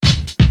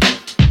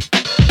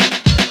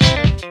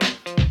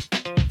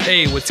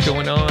Hey, what's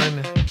going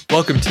on?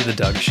 Welcome to The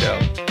Doug Show.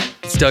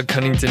 It's Doug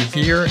Cunnington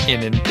here,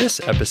 and in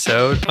this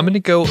episode, I'm going to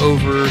go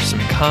over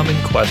some common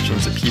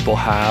questions that people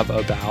have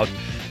about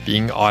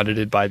being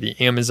audited by the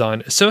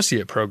Amazon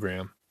Associate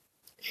Program.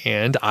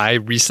 And I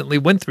recently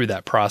went through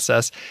that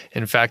process.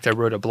 In fact, I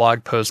wrote a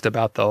blog post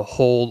about the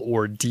whole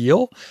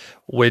ordeal,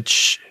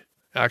 which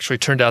actually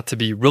turned out to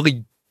be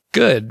really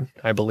good,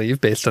 I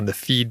believe, based on the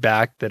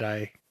feedback that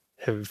I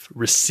have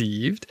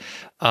received.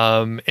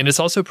 And it's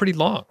also pretty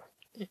long.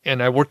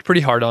 And I worked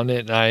pretty hard on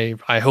it, and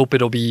I hope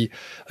it'll be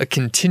a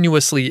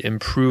continuously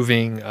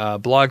improving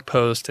blog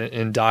post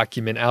and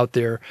document out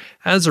there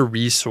as a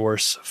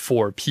resource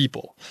for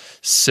people.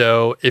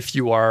 So if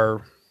you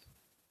are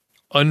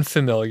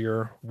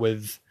unfamiliar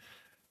with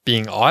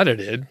being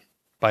audited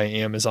by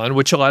Amazon,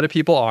 which a lot of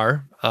people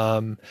are,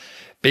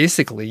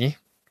 basically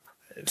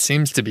it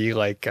seems to be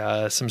like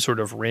some sort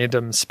of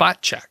random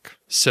spot check.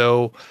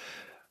 So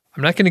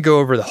I'm not going to go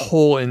over the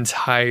whole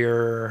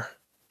entire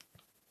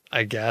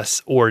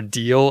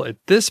ordeal at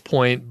this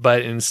point,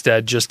 but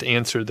instead just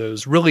answer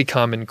those really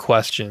common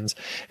questions.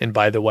 And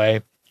by the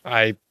way,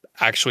 I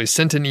actually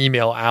sent an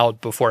email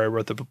out before I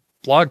wrote the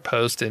blog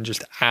post and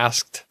just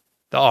asked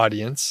the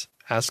audience,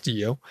 asked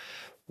you,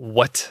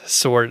 what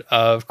sort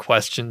of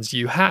questions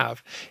you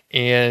have.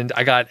 And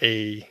I got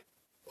a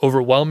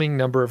overwhelming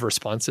number of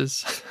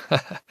responses.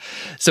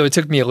 So it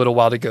took me a little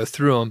while to go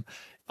through them.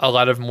 A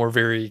lot of them were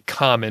very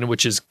common,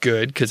 which is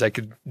good because I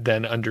could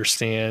then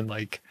understand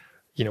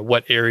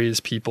what areas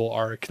people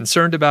are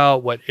concerned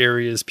about, what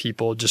areas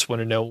people just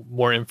want to know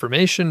more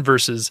information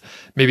versus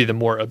maybe the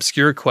more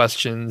obscure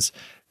questions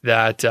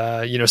that,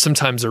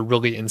 sometimes are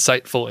really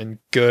insightful and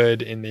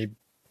good, and they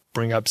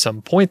bring up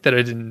some point that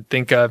I didn't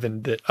think of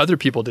and that other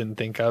people didn't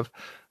think of.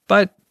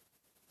 But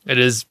it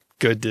is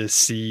good to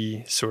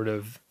see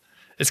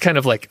it's kind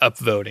of like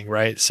upvoting,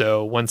 right?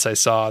 So once I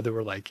saw there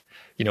were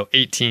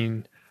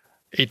 18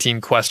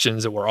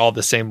 questions that were all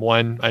the same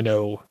one, I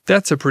know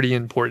that's a pretty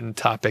important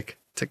topic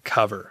to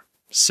cover.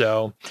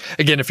 So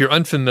again, if you're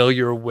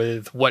unfamiliar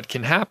with what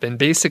can happen,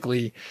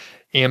 basically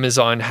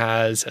Amazon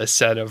has a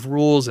set of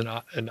rules, and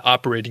an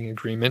operating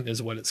agreement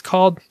is what it's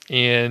called.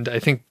 And I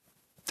think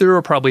there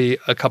are probably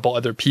a couple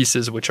other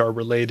pieces which are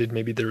related.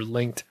 Maybe they're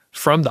linked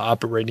from the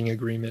operating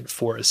agreement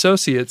for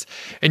associates,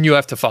 and you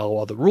have to follow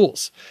all the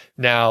rules.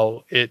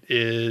 Now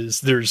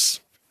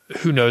there's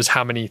who knows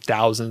how many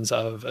thousands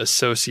of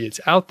associates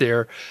out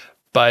there,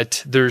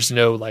 but there's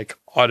no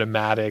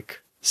automatic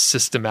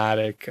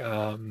systematic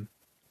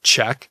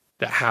check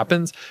that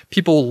happens.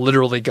 People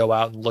literally go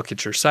out and look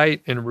at your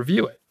site and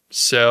review it.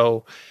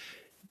 So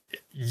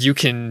you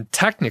can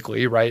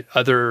technically, right,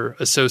 other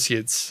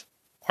associates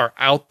are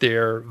out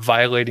there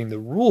violating the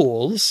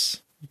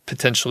rules.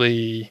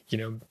 Potentially,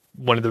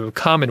 one of the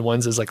common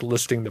ones is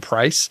listing the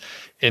price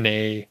in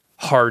a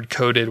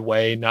hard-coded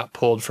way, not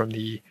pulled from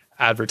the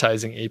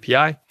advertising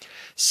API.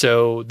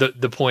 So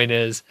the point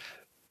is,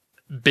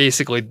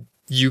 basically,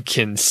 you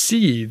can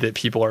see that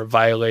people are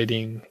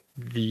violating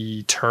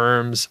the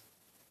terms,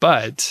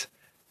 but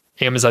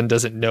Amazon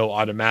doesn't know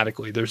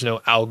automatically. There's no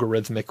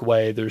algorithmic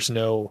way. There's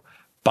no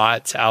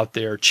bots out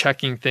there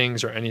checking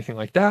things or anything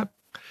like that.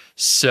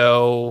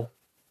 So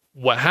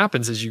what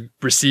happens is you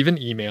receive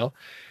an email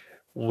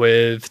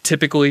with,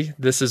 typically,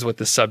 this is what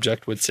the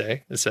subject would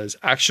say. It says,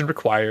 action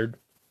required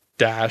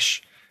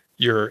 -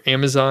 your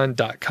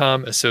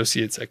Amazon.com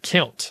associates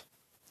account.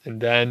 And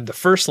then the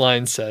first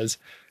line says,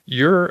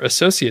 your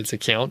associate's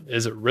account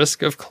is at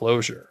risk of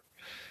closure.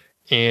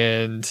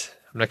 And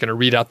I'm not going to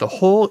read out the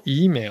whole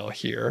email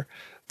here,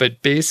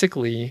 but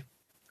basically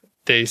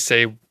they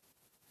say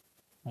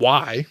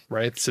why,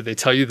 right? So they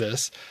tell you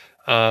this.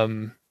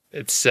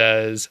 It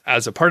says,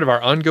 as a part of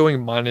our ongoing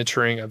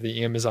monitoring of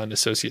the Amazon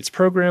Associates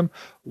Program,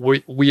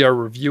 we are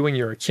reviewing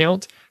your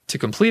account. To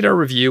complete our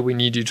review, we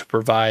need you to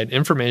provide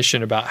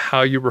information about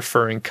how you're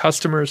referring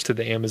customers to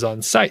the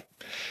Amazon site.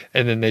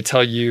 And then they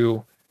tell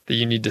you that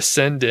you need to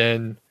send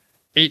in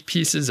 8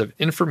 pieces of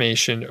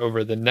information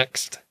over the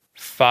next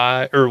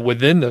 5 or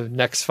within the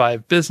next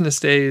 5 business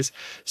days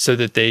so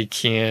that they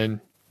can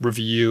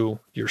review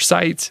your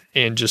site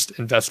and just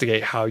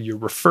investigate how you're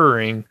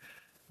referring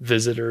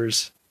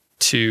visitors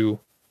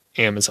to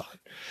Amazon.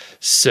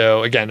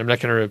 So again, I'm not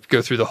going to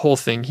go through the whole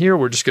thing here.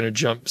 We're just going to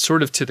jump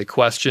sort of to the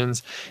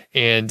questions,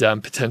 and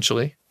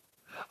potentially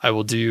I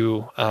will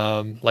do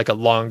a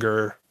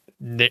longer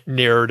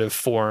narrative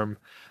form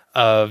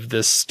of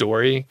this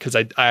story, because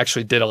I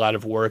actually did a lot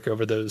of work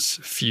over those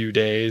few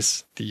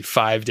days, the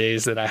 5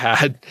 days that I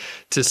had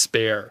to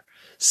spare.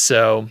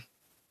 So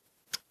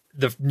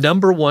the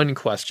number one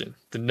question,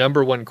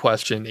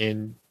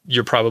 and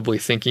you're probably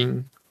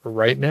thinking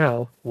right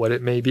now what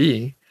it may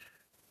be.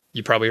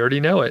 You probably already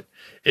know it.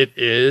 It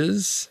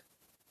is,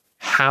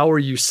 how are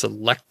you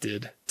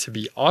selected to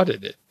be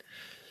audited?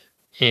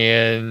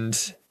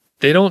 And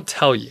they don't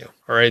tell you,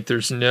 all right?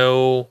 There's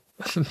no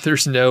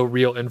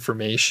real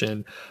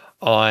information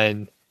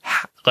on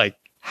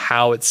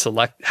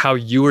how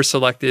you are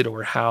selected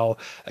or how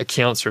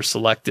accounts are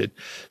selected.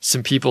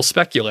 Some people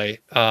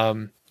speculate.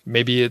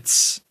 Maybe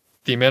it's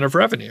the amount of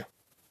revenue.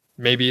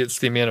 Maybe it's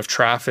the amount of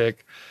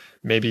traffic.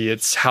 Maybe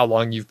it's how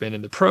long you've been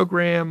in the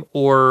program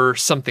or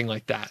something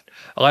like that.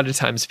 A lot of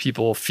times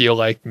people feel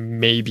like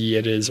maybe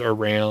it is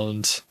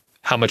around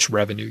how much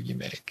revenue you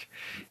make.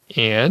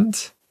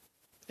 And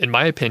in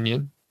my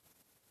opinion,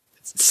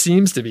 it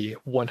seems to be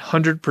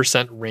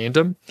 100%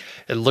 random.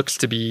 It looks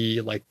to be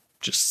like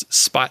just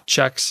spot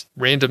checks,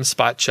 random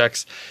spot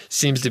checks,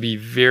 seems to be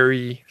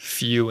very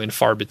few and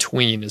far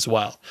between as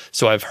well.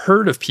 So I've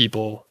heard of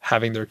people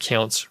having their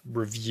accounts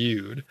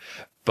reviewed,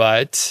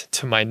 but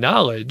to my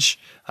knowledge,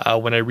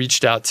 when I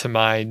reached out to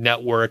my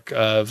network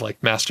of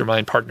like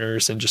mastermind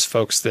partners and just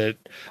folks that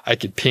I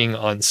could ping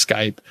on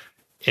Skype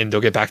and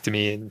they'll get back to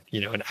me in,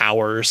 an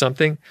hour or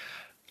something,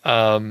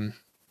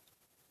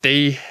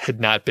 they had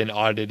not been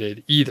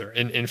audited either.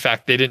 And in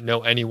fact, they didn't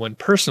know anyone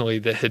personally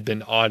that had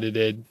been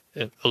audited.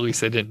 At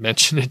least they didn't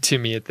mention it to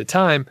me at the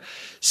time.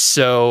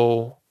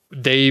 So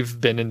they've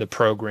been in the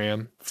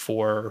program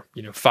for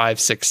 5,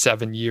 6,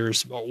 7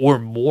 years or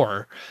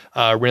more,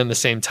 around the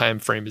same time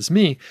frame as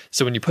me.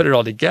 So when you put it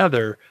all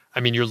together,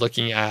 I mean, you're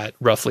looking at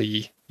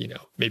roughly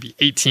maybe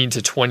 18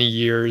 to 20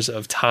 years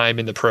of time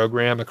in the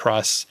program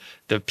across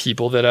the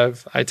people that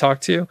I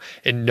talked to,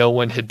 and no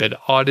one had been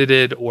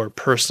audited or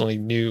personally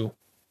knew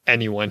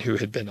anyone who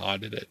had been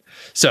audited.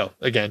 So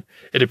again,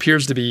 it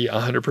appears to be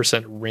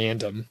 100%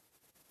 random,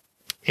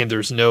 and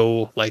there's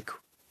no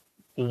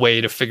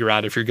way to figure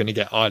out if you're going to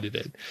get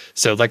audited.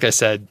 So like I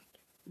said,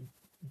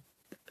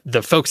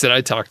 the folks that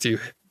I talked to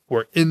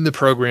were in the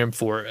program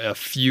for a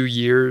few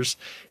years,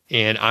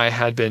 and I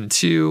had been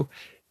too,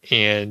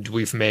 and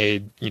we've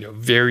made,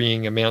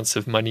 varying amounts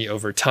of money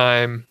over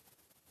time.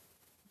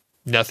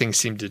 Nothing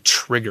seemed to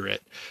trigger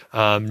it.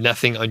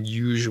 Nothing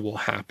unusual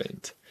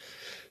happened.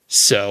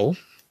 So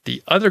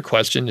the other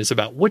question is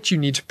about what you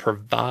need to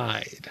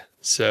provide.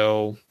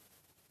 So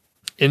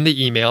in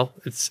the email,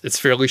 it's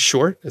fairly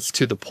short. It's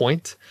to the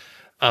point.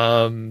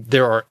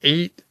 There are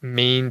 8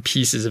 main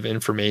pieces of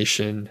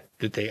information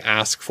that they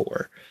ask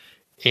for.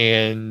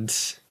 And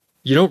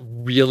you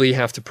don't really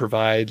have to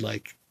provide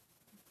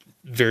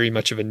very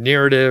much of a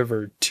narrative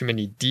or too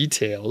many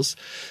details.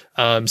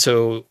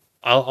 So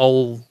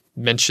I'll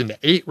mention the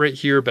 8 right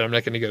here, but I'm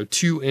not going to go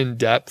too in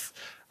depth.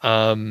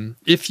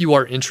 If you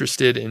are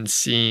interested in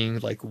seeing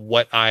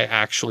what I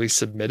actually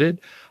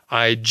submitted,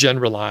 I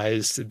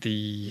generalized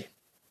the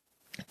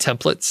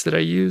templates that I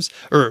use,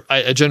 or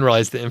I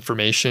generalized the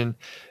information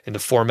in the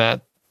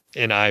format,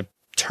 and I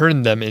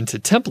turned them into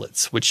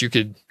templates, which you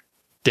could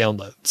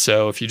download.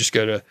 So if you just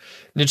go to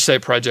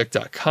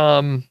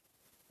nichesiteproject.com,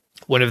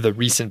 one of the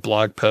recent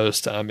blog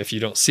posts, if you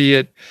don't see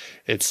it,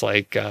 it's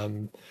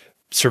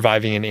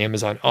surviving an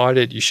Amazon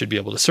audit. You should be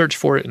able to search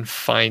for it and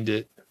find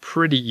it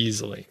pretty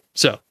easily.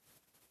 So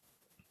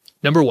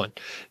number 1,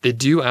 they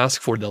do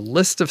ask for the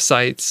list of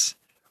sites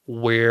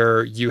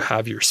where you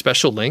have your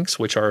special links,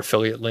 which are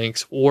affiliate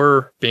links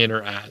or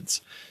banner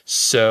ads.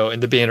 So,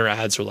 and the banner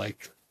ads are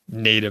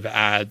native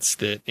ads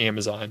that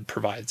Amazon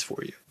provides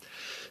for you.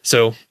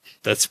 So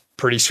that's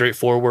pretty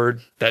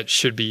straightforward. That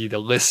should be the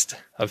list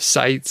of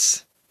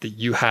sites that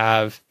you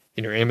have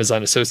in your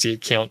Amazon Associate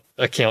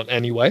account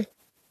anyway.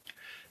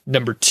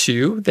 Number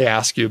 2, they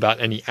ask you about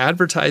any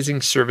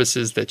advertising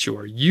services that you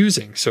are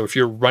using. So if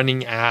you're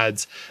running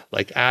ads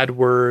like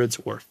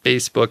AdWords or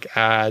Facebook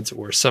ads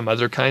or some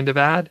other kind of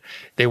ad,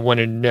 they want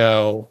to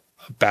know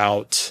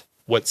about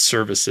what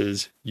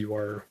services you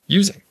are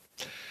using.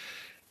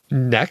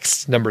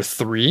 Next, number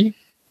 3,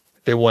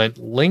 they want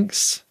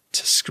links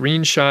to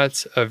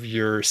screenshots of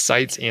your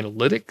site's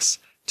analytics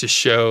to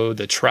show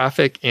the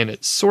traffic and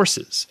its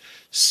sources.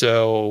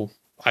 So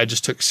I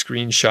just took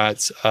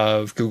screenshots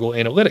of Google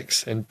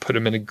Analytics and put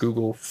them in a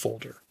Google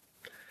folder.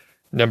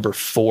 Number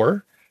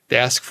 4, they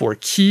ask for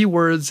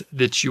keywords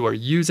that you are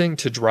using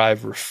to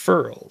drive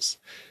referrals.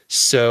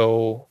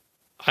 So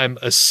I'm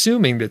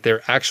assuming that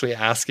they're actually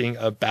asking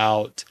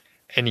about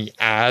any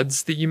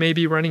ads that you may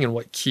be running and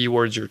what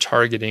keywords you're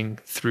targeting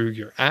through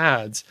your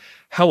ads.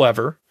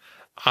 However,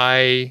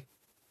 I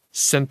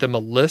sent them a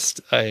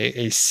list,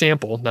 a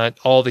sample, not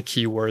all the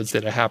keywords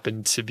that I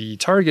happened to be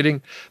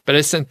targeting, but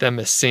I sent them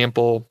a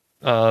sample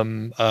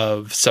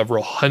of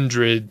several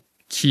hundred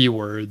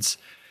keywords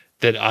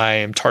that I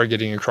am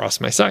targeting across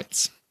my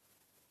sites.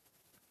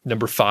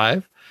 Number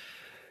 5,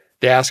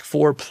 they ask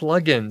for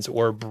plugins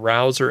or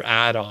browser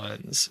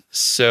add-ons.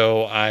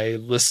 So I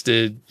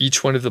listed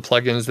each one of the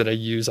plugins that I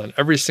use on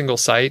every single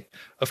site.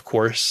 Of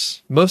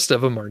course, most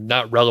of them are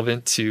not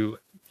relevant to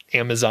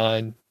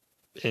Amazon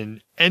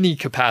in any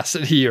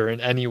capacity or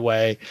in any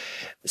way.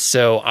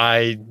 So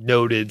I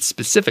noted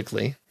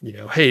specifically,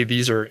 hey,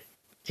 these are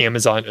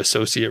Amazon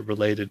associate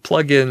related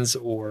plugins,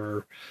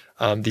 or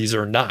these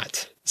are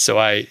not. So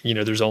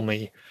there's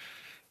only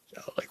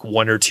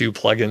 1 or 2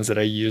 plugins that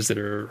I use that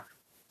are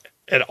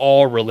at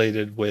all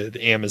related with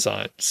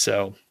Amazon.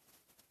 So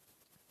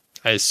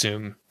I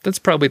assume that's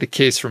probably the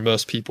case for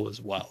most people as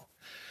well.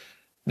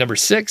 Number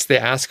 6, they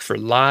ask for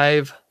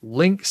live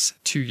links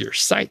to your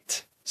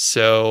site.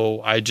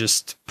 So I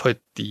just put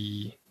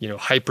the,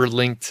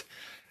 hyperlinked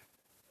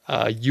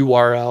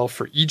URL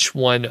for each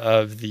one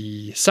of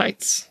the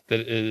sites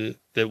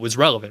that was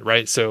relevant,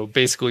 right? So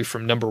basically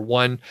from number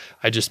 1,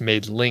 I just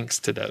made links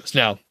to those.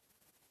 Now,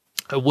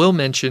 I will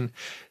mention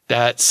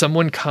that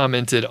someone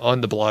commented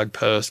on the blog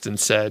post and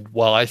said,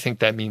 well, I think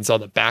that means all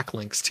the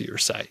backlinks to your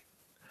site.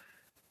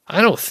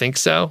 I don't think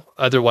so.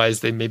 Otherwise,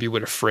 they maybe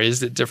would have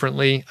phrased it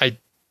differently. I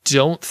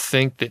don't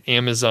think that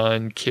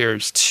Amazon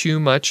cares too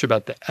much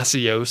about the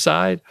SEO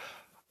side.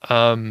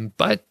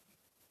 But,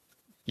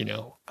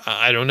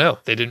 I don't know.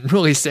 They didn't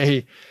really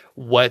say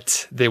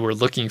what they were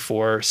looking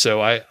for. So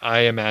I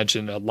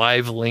imagine a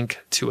live link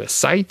to a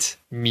site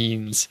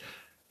means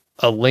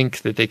a link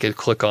that they could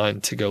click on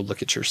to go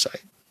look at your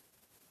site.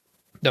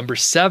 Number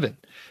 7,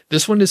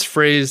 this one is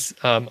phrased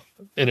in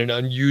an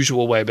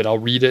unusual way, but I'll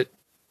read it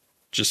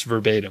just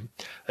verbatim.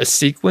 A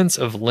sequence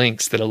of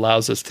links that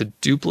allows us to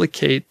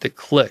duplicate the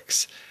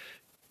clicks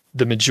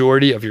the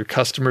majority of your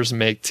customers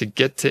make to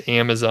get to the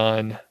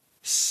Amazon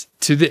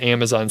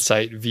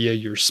site via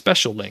your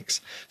special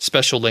links.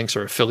 Special links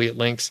are affiliate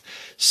links.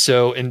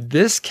 So in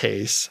this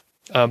case,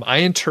 I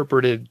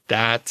interpreted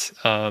that,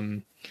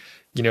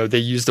 they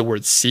use the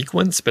word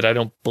sequence, but I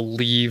don't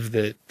believe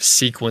that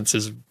sequence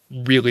is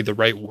really the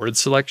right word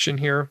selection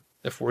here.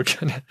 If we're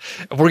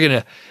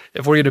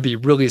gonna be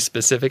really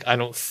specific, I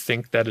don't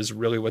think that is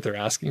really what they're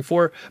asking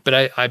for.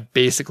 But I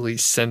basically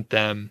sent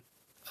them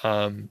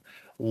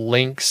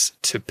links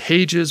to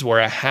pages where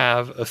I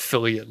have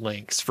affiliate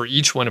links for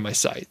each one of my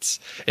sites,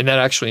 and that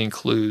actually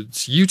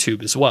includes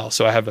YouTube as well.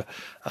 So I have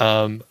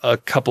a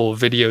couple of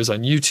videos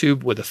on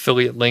YouTube with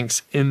affiliate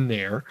links in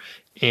there,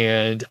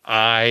 and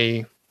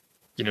I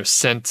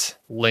sent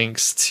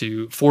links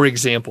to 4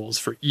 examples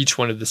for each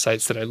one of the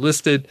sites that I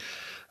listed.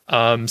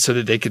 So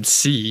that they could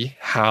see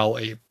how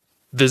a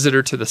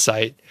visitor to the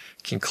site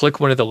can click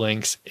one of the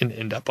links and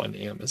end up on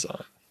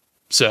Amazon.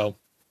 So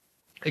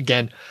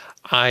again,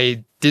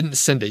 I didn't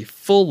send a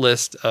full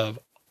list of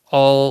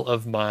all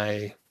of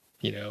my,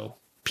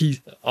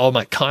 all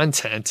my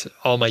content,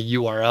 all my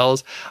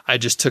URLs. I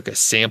just took a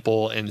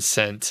sample and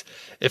sent,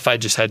 if I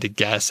just had to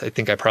guess, I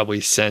think I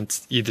probably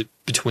sent either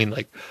between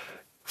like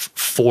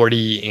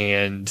 40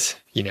 and,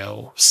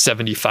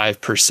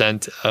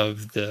 75%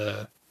 of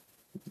the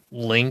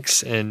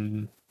links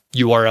and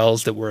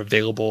URLs that were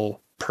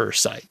available per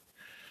site.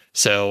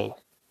 So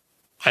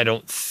I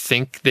don't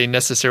think they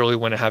necessarily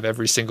want to have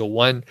every single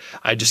one.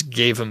 I just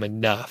gave them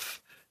enough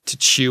to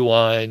chew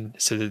on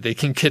so that they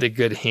can get a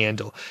good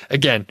handle.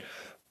 Again,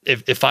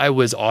 if I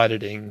was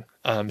auditing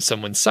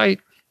someone's site,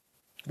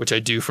 which I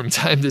do from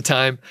time to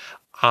time,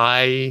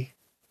 I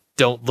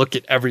don't look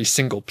at every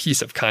single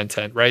piece of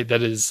content, right?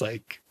 That is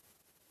like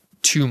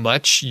too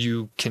much.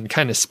 You can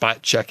kind of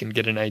spot check and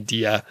get an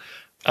idea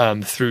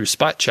through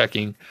spot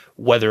checking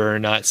whether or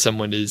not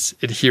someone is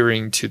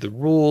adhering to the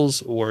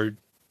rules or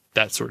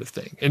that sort of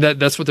thing. And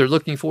that's what they're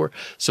looking for.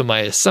 So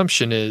my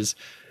assumption is,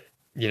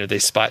 they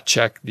spot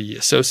check the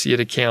associate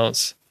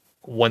accounts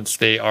once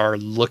they are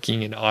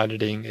looking and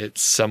auditing at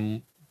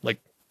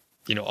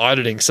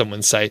auditing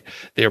someone's site,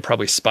 they are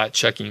probably spot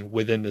checking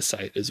within the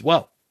site as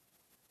well.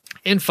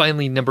 And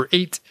finally, number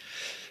 8,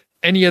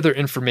 any other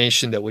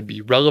information that would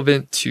be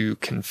relevant to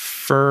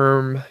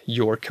confirm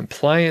your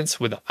compliance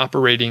with the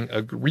operating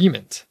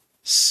agreement.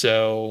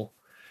 So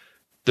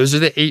those are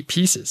the 8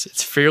 pieces.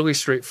 It's fairly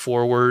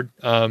straightforward.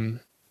 It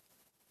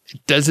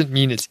doesn't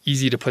mean it's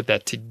easy to put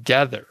that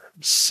together.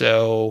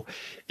 So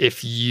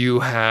if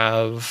you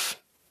have,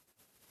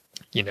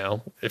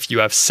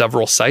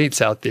 several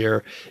sites out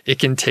there, it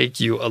can take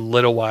you a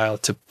little while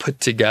to put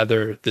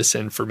together this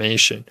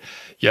information.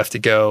 You have to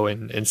go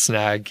and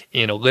snag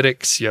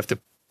analytics. You have to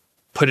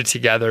put it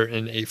together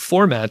in a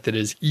format that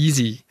is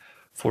easy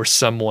for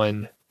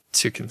someone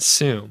to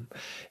consume.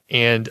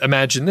 And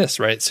imagine this,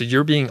 right? So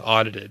you're being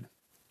audited.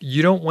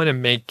 You don't want to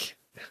make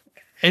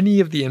any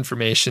of the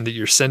information that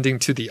you're sending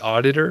to the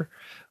auditor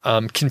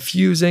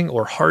confusing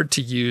or hard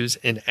to use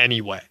in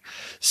any way.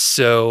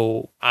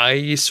 So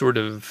I sort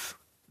of,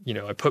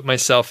 I put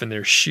myself in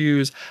their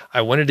shoes.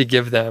 I wanted to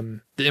give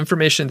them the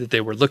information that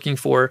they were looking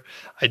for.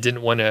 I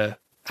didn't want to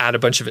add a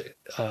bunch of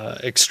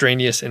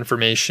extraneous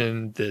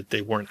information that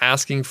they weren't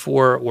asking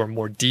for or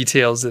more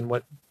details than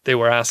what they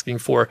were asking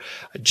for.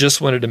 I just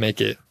wanted to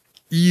make it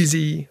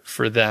easy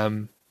for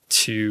them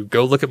to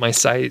go look at my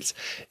sites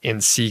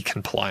and see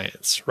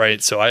compliance,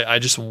 right? So I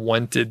just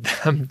wanted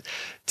them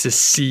to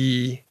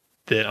see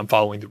that I'm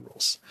following the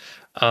rules.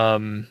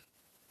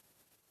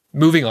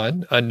 Moving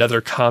on,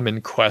 another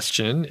common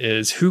question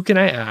is, who can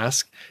I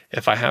ask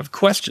if I have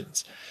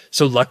questions?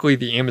 So luckily,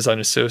 the Amazon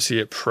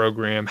Associate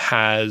Program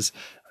has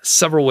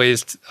several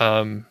ways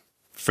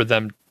for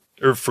them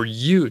or for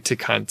you to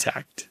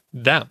contact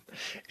them.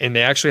 And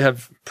they actually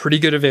have pretty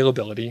good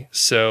availability.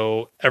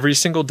 So every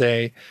single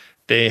day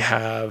they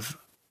have,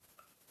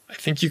 I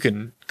think you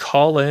can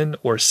call in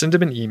or send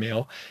them an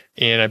email.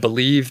 And I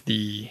believe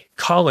the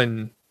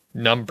call-in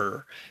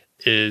number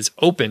is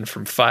open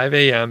from 5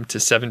 a.m. to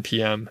 7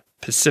 p.m.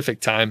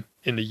 Pacific time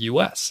in the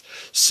US.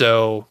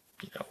 So,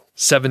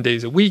 7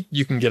 days a week,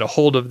 you can get a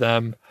hold of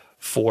them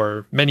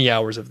for many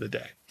hours of the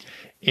day.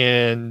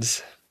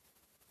 And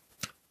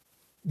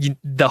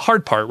the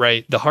hard part,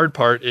 right? The hard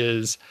part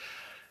is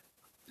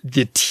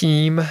the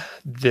team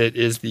that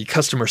is the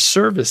customer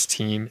service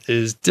team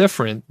is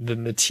different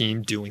than the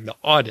team doing the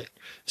audit.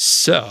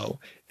 So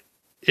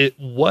it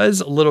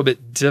was a little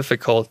bit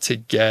difficult to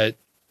get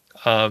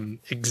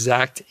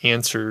exact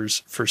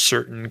answers for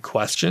certain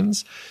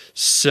questions.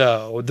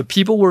 So the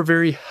people were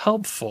very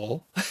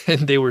helpful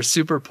and they were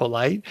super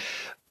polite.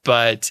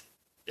 But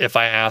if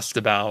I asked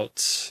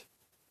about,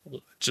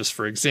 just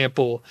for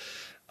example,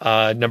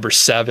 number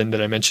 7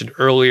 that I mentioned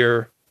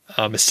earlier,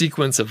 a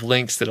sequence of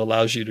links that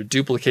allows you to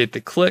duplicate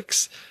the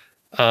clicks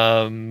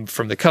from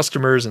the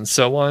customers and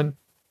so on,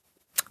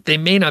 they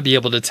may not be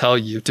able to tell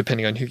you,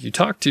 depending on who you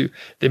talk to,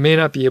 they may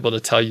not be able to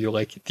tell you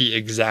like the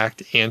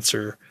exact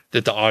answer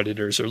that the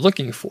auditors are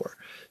looking for.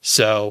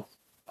 So,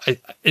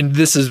 and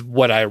this is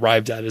what I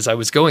arrived at as I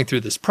was going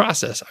through this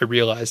process. I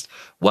realized,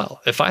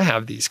 well, if I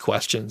have these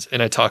questions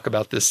and I talk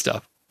about this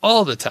stuff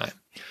all the time,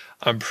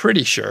 I'm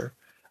pretty sure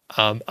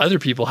other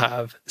people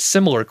have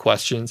similar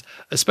questions,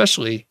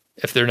 especially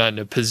if they're not in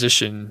a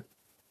position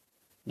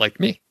like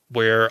me,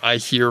 where I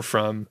hear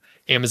from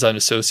Amazon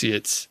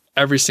associates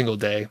every single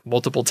day,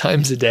 multiple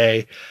times a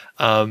day,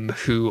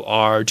 who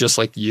are just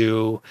like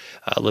you,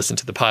 listen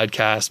to the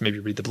podcast, maybe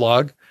read the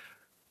blog,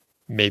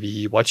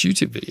 maybe watch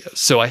YouTube videos.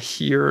 So I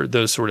hear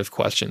those sort of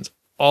questions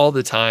all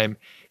the time.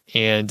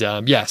 And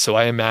so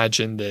I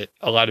imagine that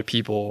a lot of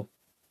people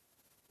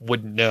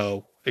wouldn't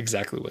know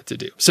exactly what to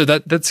do. So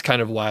that's kind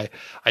of why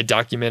I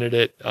documented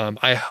it.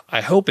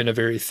 I hope in a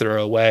very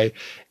thorough way,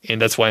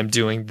 and that's why I'm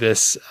doing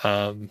this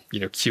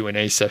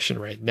Q&A session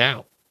right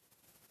now.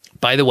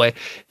 By the way,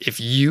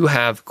 if you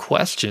have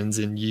questions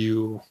and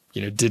you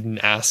didn't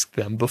ask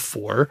them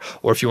before,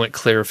 or if you want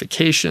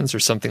clarifications or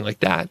something like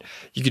that,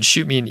 you could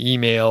shoot me an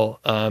email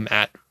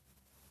at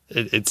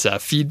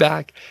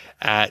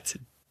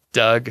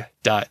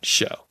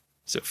feedback@doug.show.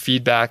 So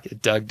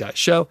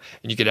feedback@doug.show,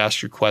 and you could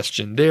ask your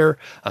question there.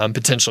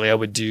 Potentially I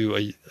would do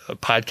a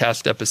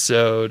podcast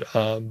episode,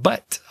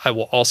 but I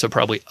will also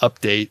probably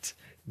update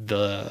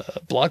the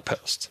blog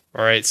post.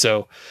 All right.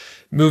 So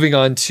moving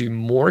on to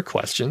more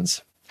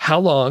questions. How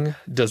long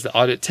does the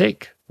audit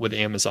take with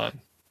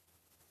Amazon?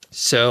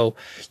 So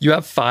you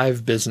have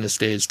 5 business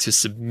days to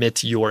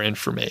submit your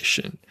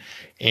information.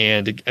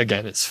 And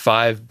again, it's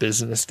 5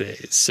 business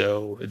days.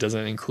 So it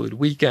doesn't include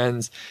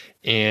weekends.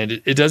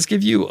 And it does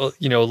give you, a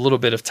little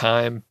bit of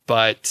time,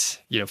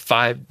 but,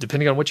 5,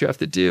 depending on what you have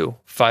to do,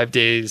 5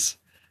 days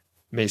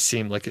may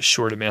seem like a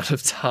short amount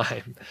of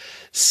time.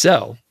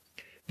 So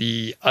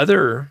the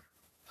other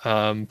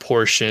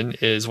portion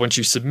is once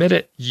you submit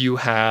it, you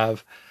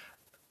have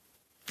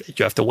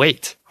to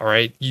wait. All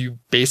right. You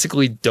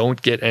basically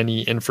don't get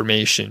any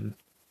information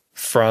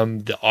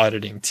from the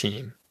auditing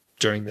team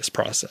during this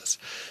process.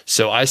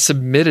 So I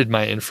submitted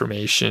my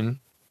information,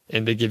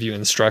 and they give you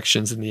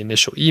instructions in the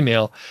initial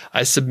email.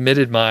 I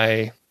submitted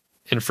my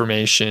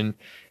information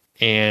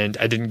and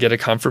I didn't get a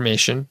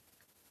confirmation.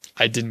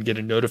 I didn't get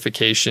a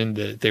notification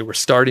that they were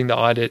starting the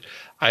audit.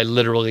 I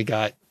literally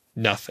got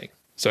nothing.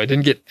 So I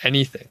didn't get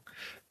anything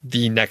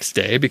the next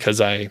day because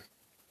I'm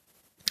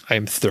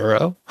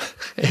thorough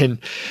and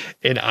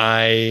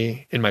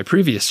I, in my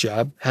previous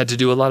job, had to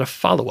do a lot of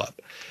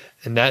follow-up.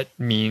 And that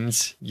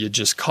means you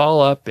just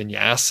call up and you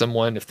ask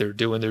someone if they're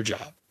doing their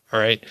job. All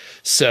right.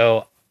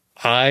 So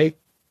I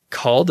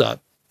called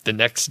up the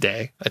next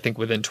day, I think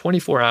within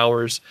 24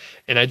 hours,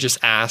 and I just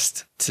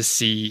asked to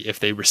see if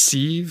they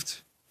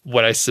received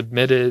what I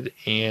submitted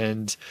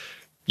and,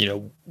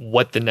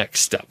 what the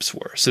next steps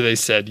were. So they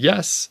said,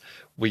 yes,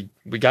 we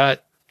got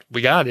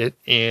it,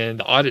 and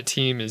the audit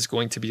team is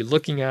going to be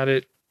looking at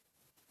it.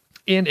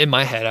 And in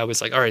my head, I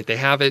was like, all right, they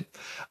have it.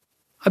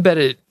 I bet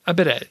it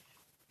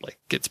like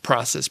gets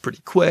processed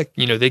pretty quick.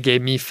 They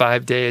gave me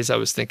 5 days. I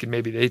was thinking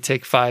maybe they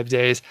take 5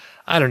 days.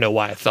 I don't know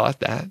why I thought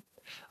that.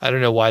 I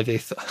don't know why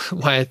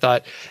why I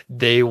thought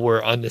they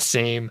were on the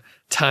same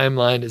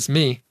timeline as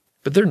me,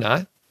 but they're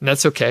not. And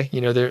that's okay.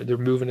 They're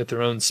moving at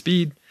their own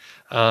speed.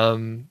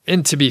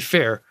 And to be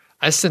fair,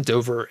 I sent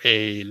over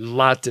a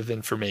lot of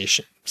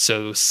information.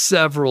 So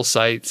several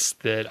sites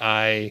that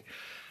I,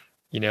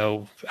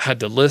 had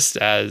to list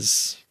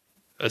as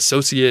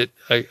associate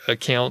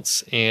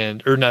accounts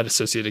or not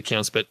associate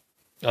accounts, but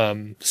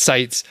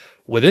sites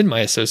within my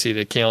associate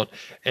account.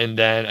 And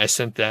then I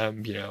sent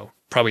them,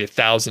 probably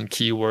 1,000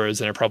 keywords,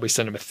 and I probably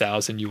sent them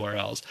 1,000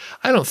 URLs.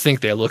 I don't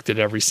think they looked at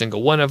every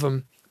single one of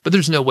them, but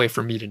there's no way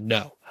for me to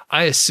know.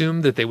 I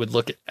assumed that they would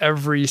look at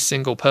every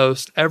single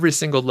post, every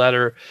single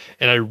letter,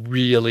 and I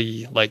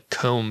really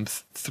combed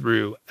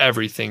through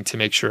everything to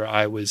make sure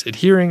I was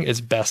adhering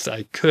as best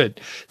I could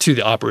to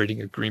the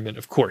operating agreement,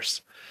 of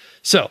course.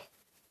 So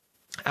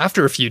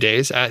after a few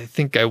days, I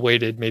think I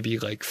waited maybe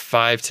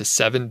 5 to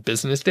 7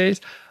 business days.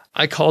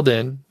 I called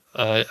in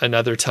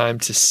another time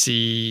to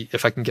see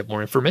if I can get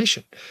more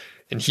information.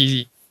 And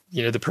the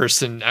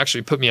person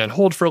actually put me on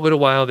hold for a little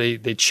while.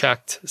 They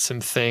checked some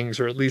things,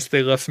 or at least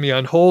they left me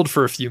on hold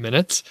for a few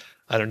minutes.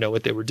 I don't know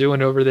what they were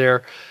doing over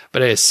there,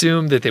 but I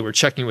assumed that they were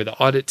checking with the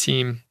audit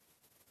team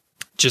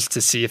just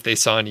to see if they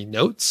saw any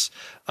notes.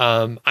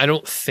 I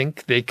don't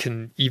think they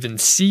can even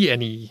see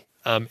any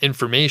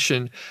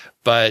information,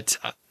 but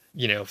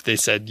if they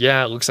said,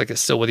 yeah, it looks like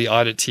it's still with the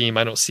audit team,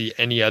 I don't see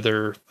any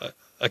other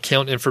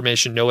account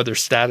information, no other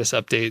status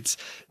updates,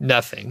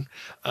 nothing.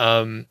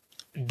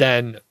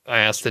 Then I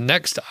asked the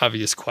next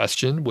obvious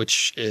question,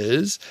 which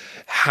is,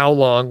 how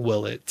long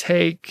will it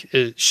take?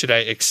 Should I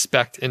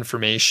expect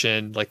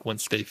information like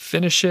once they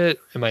finish it?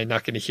 Am I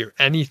not going to hear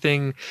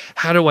anything?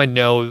 How do I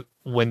know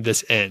when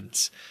this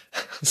ends?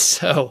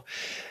 So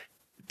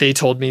they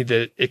told me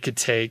that it could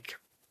take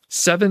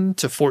 7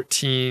 to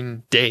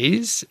 14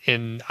 days.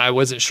 And I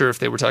wasn't sure if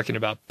they were talking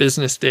about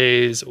business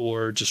days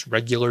or just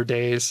regular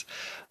days.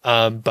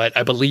 But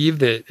I believe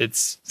that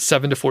it's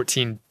 7 to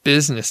 14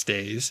 business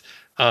days.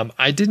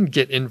 I didn't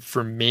get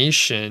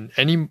information,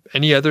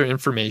 any other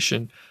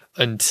information,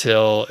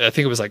 until I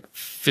think it was like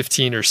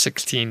 15 or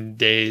 16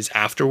 days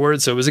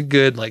afterwards. So it was a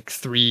good like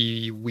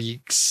 3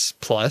 weeks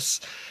plus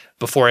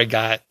before I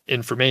got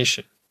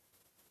information.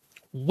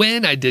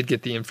 When I did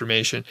get the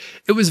information,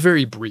 it was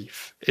very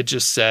brief. It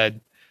just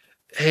said,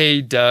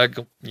 hey,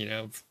 Doug,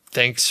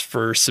 thanks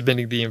for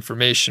submitting the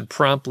information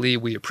promptly.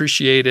 We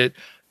appreciate it.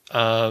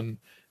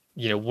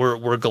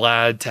 We're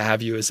glad to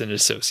have you as an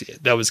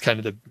associate. That was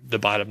kind of the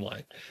bottom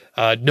line.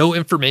 No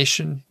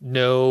information,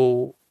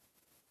 no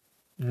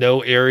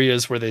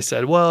areas where they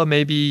said, well,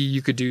 maybe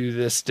you could do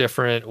this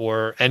different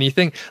or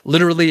anything.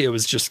 Literally, it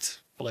was just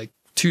like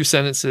 2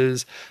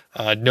 sentences,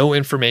 no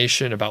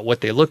information about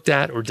what they looked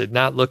at or did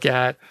not look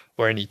at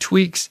or any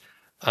tweaks.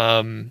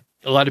 A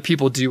lot of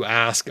people do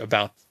ask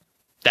about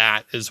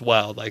that as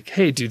well. Like,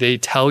 hey, do they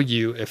tell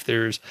you if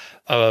there's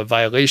a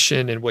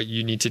violation and what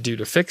you need to do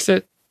to fix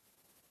it?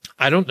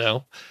 I don't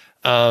know.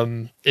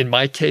 In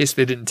my case,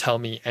 they didn't tell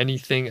me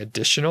anything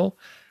additional.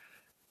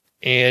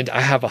 And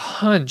I have a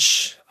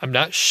hunch, I'm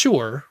not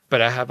sure,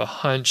 but I have a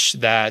hunch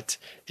that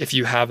if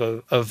you have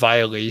a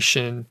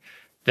violation,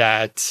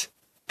 that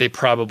they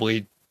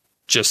probably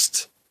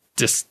just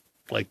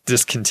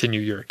discontinue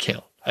your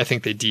account. I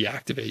think they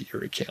deactivate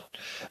your account.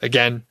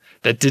 Again,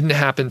 that didn't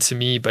happen to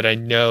me, but I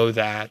know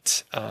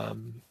that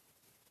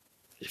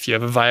if you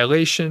have a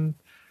violation,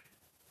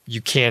 you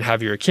can't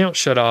have your account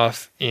shut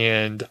off,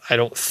 and I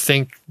don't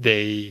think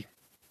they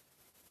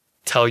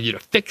tell you to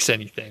fix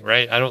anything,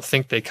 right? I don't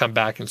think they come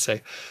back and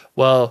say,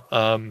 well,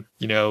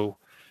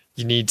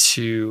 you need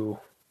to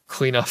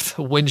clean off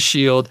the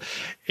windshield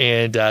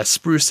and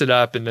spruce it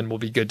up, and then we'll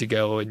be good to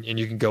go, and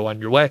you can go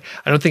on your way.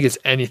 I don't think it's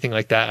anything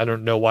like that. I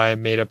don't know why I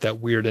made up that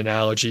weird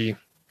analogy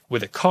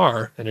with a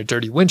car and a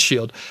dirty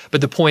windshield. But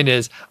the point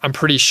is, I'm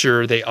pretty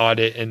sure they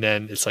audit, and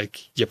then it's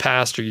like you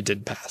passed or you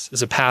didn't pass.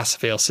 It's a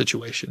pass-fail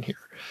situation here.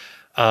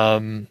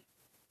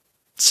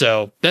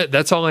 So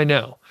that's all I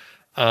know.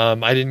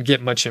 I didn't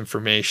get much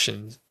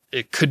information.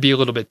 It could be a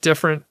little bit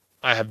different.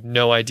 I have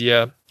no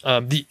idea.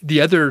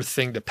 The other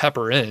thing to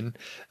pepper in,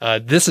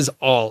 this is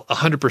all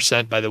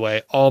 100%, by the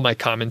way, all my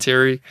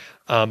commentary.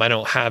 I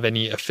don't have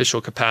any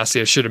official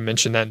capacity. I should have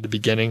mentioned that in the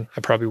beginning.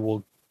 I probably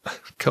will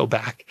go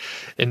back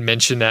and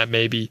mention that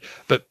maybe.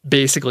 But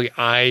basically,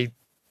 I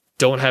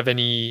don't have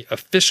any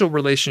official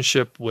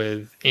relationship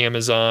with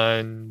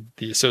Amazon,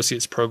 the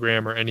Associates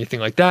program, or anything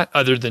like that,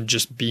 other than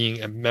just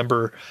being a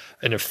member,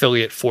 an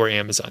affiliate for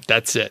Amazon.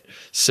 That's it.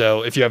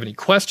 So if you have any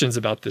questions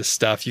about this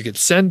stuff, you could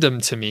send them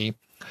to me,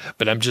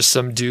 but I'm just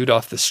some dude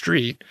off the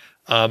street.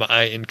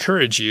 I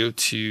encourage you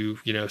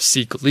to,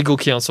 seek legal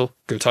counsel,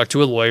 go talk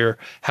to a lawyer,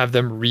 have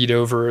them read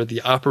over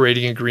the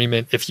operating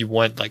agreement if you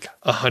want like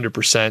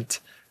 100%,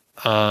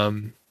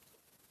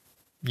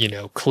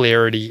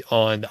 clarity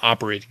on the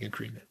operating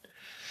agreement.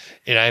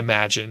 And I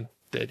imagine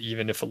that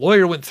even if a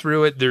lawyer went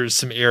through it, there's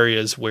some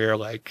areas where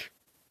like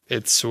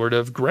it's sort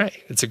of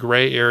gray. It's a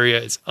gray area.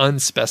 It's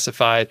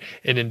unspecified.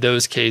 And in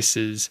those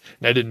cases,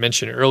 and I didn't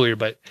mention it earlier,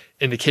 but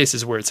in the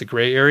cases where it's a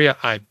gray area,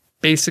 I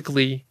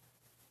basically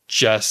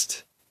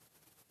just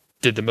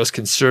did the most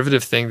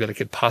conservative thing that I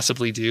could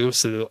possibly do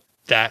so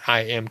that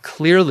I am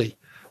clearly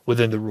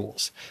within the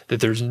rules, that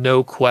there's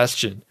no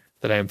question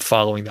that I am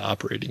following the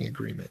operating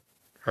agreement.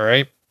 All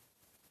right.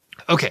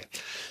 Okay.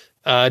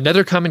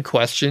 Another common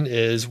question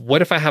is,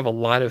 what if I have a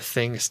lot of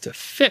things to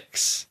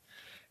fix?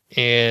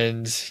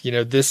 And,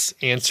 this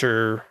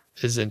answer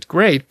isn't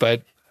great,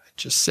 but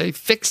just say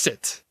fix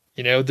it.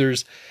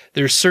 There's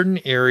certain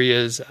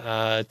areas,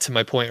 to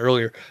my point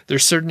earlier,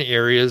 there's certain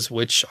areas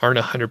which aren't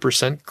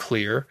 100%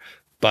 clear,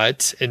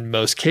 but in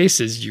most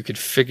cases, you could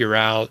figure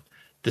out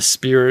the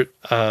spirit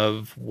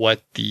of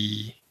what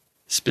the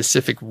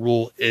specific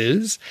rule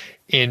is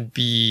and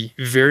be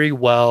very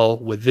well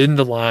within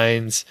the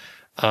lines,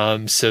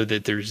 so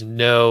that there's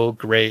no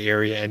gray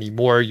area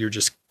anymore. You're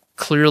just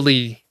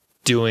clearly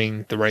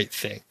doing the right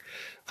thing.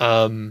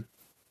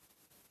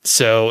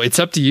 So it's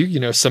up to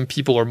you. Some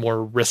people are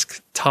more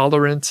risk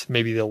tolerant.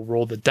 Maybe they'll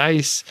roll the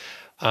dice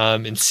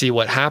and see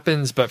what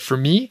happens. But for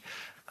me,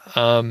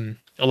 a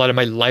lot of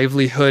my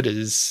livelihood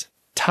is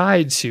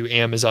tied to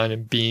Amazon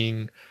and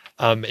being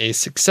a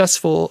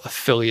successful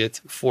affiliate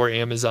for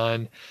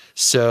Amazon.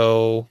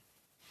 So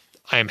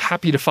I am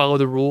happy to follow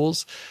the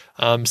rules.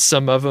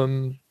 Some of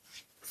them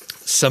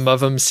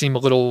seem a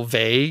little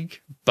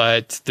vague,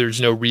 but there's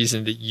no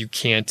reason that you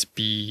can't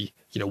be,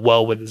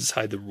 well within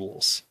inside the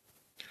rules.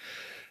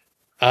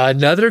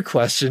 Another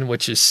question,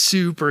 which is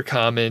super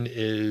common,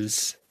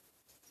 is,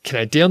 can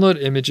I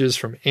download images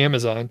from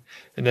Amazon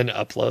and then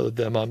upload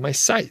them on my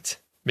site?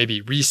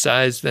 Maybe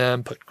resize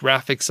them, put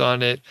graphics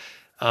on it.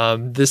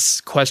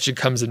 This question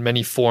comes in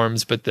many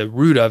forms, but the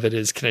root of it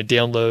is, can I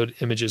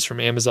download images from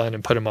Amazon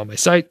and put them on my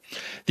site?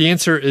 The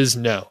answer is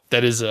no.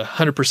 That is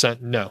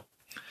 100% no.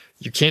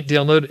 You can't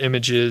download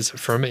images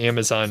from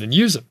Amazon and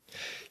use them.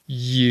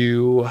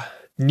 You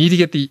need to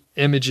get the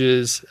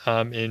images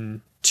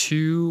in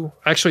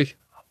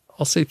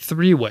I'll say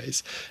 3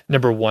 ways.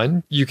 Number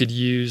 1, you could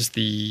use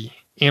the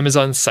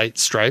Amazon site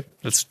stripe.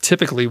 That's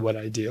typically what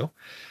I do.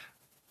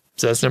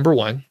 So that's number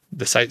 1,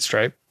 the site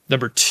stripe.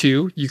 Number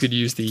 2, you could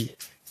use the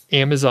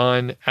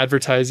Amazon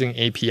advertising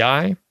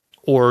API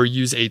or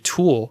use a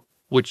tool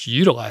which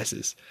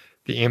utilizes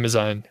the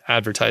Amazon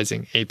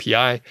advertising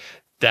API.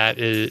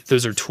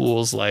 Those are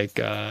tools like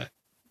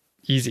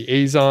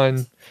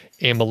EasyAzon,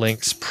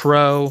 Amalinks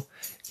Pro,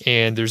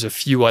 and there's a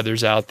few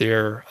others out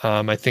there.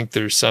 I think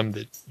there's some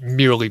that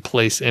merely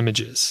place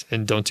images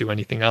and don't do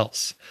anything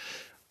else.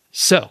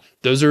 So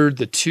those are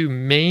the 2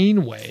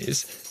 main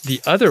ways.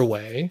 The other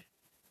way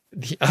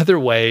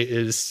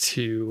is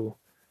to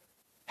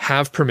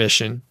have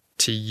permission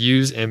to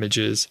use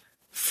images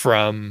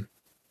from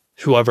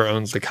whoever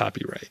owns the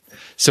copyright.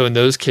 So in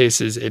those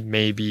cases, it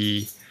may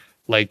be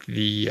like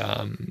the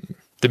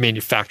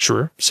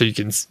manufacturer. So you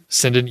can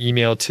send an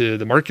email to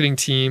the marketing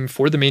team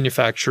for the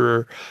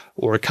manufacturer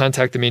or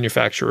contact the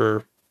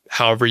manufacturer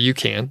however you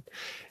can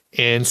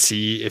and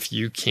see if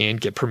you can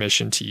get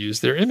permission to use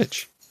their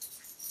image.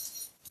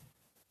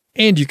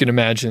 And you can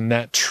imagine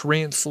that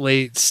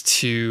translates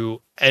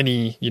to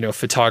any,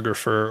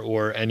 photographer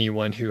or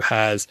anyone who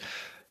has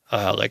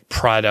like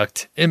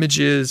product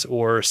images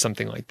or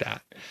something like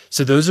that.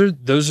 So those are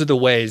the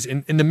ways.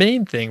 And the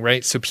main thing,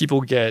 right? So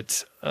people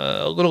get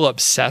a little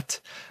upset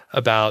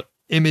about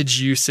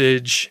image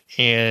usage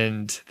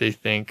and they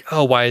think,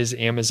 oh, why is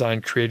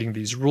Amazon creating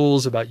these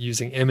rules about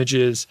using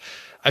images?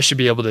 I should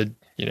be able to,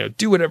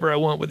 do whatever I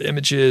want with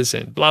images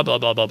and blah, blah,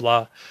 blah, blah,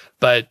 blah.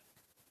 But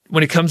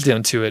when it comes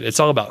down to it, it's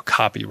all about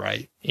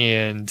copyright.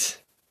 And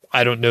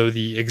I don't know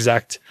the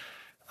exact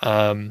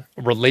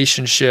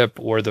relationship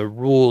or the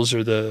rules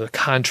or the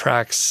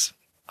contracts,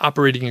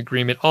 operating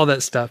agreement, all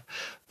that stuff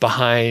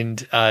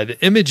behind the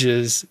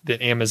images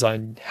that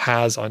Amazon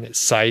has on its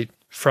site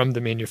from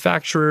the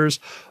manufacturers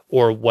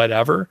or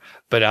whatever.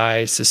 But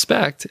I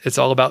suspect it's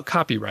all about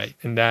copyright.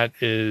 And that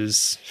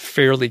is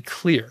fairly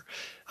clear.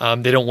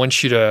 They don't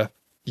want you to,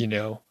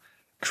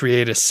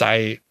 create a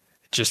site,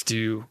 just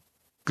do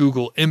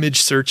Google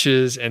image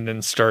searches and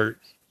then start,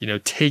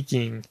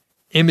 taking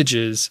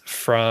images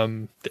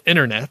from the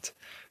internet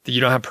that you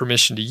don't have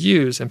permission to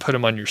use and put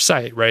them on your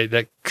site, right?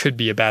 That could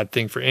be a bad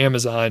thing for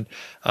Amazon,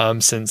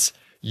 since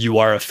you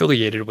are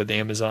affiliated with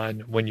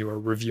Amazon when you are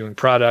reviewing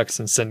products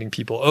and sending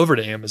people over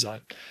to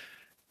Amazon.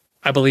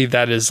 I believe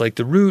that is like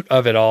the root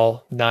of it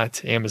all,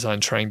 not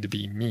Amazon trying to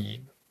be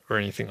mean or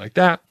anything like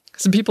that.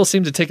 Some people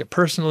seem to take it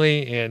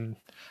personally, and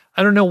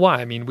I don't know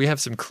why. I mean, we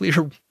have some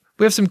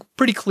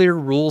pretty clear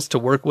rules to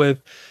work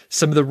with.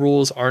 Some of the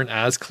rules aren't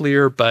as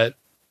clear, but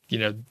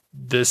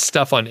this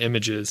stuff on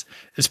images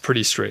is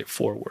pretty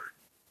straightforward.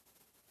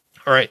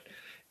 All right.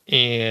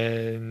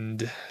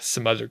 And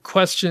some other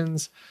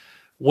questions.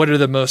 What are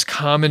the most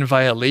common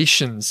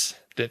violations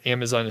that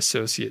Amazon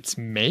associates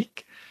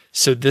make?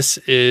 So this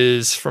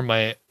is from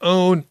my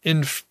own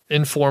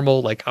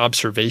informal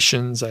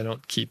observations. I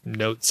don't keep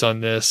notes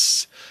on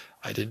this.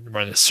 I didn't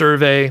run a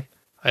survey.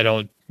 I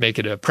don't make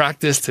it a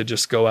practice to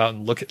just go out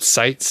and look at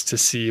sites to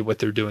see what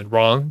they're doing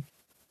wrong.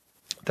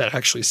 That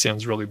actually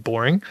sounds really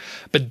boring.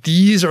 But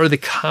these are the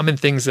common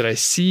things that I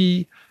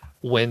see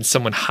when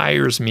someone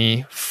hires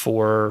me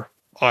for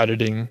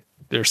auditing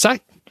their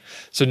site.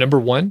 So number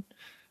 1,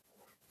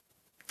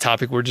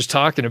 topic we're just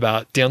talking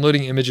about,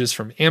 downloading images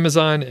from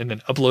Amazon and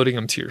then uploading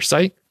them to your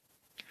site.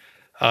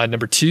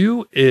 Number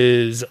 2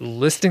 is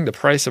listing the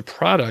price of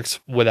products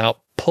without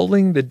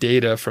pulling the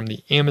data from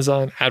the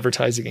Amazon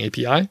advertising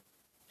API.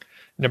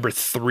 Number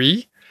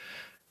 3,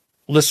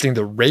 listing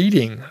the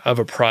rating of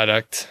a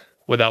product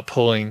without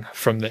pulling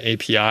from the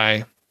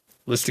API,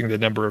 listing the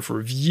number of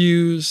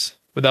reviews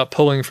without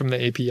pulling from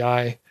the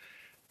API,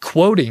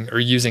 quoting or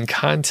using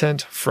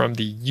content from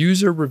the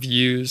user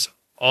reviews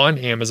on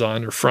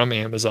Amazon or from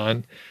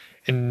Amazon.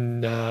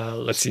 And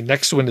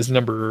next one is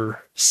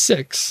number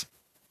 6,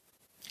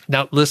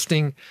 not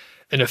listing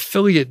an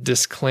affiliate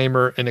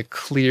disclaimer in a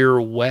clear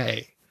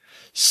way.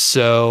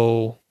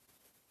 So,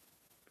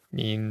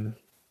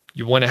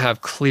 you want to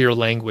have clear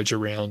language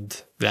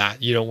around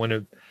that. You don't want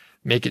to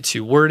make it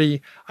too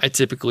wordy. I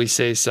typically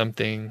say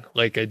something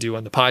like I do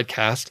on the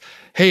podcast.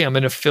 Hey, I'm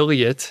an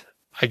affiliate.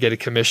 I get a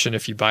commission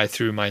if you buy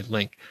through my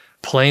link.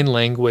 Plain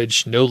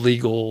language, no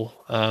legal,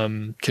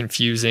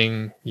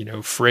 confusing,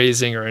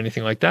 phrasing or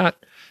anything like that.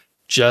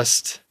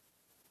 Just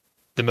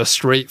the most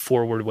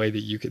straightforward way that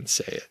you can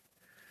say it.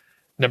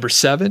 Number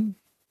 7,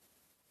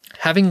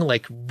 having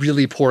like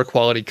really poor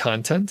quality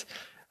content.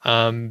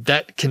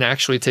 That can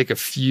actually take a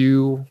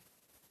few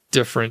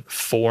different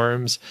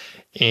forms.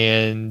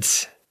 And,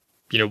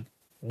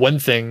 one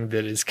thing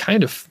that is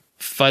kind of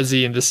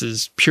fuzzy, and this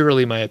is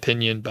purely my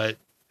opinion, but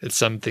it's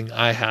something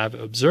I have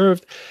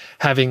observed,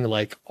 having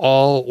like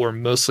all or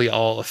mostly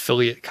all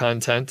affiliate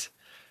content,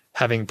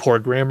 having poor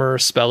grammar,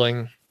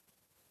 spelling,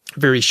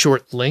 very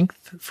short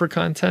length for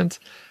content,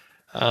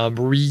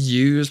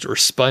 reused or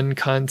spun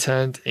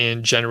content,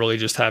 and generally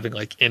just having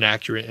like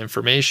inaccurate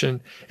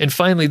information. And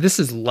finally, this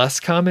is less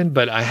common,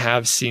 but I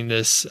have seen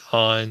this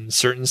on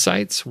certain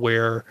sites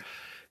where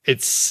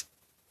it's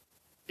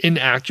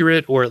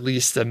inaccurate or at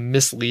least a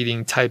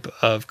misleading type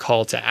of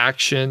call to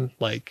action,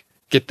 like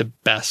get the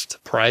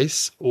best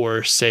price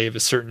or save a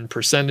certain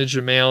percentage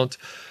amount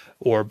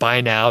or buy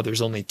now,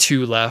 there's only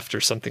 2 left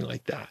or something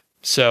like that.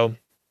 So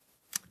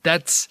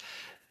that's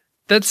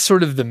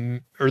sort of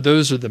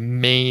those are the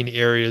main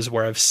areas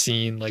where I've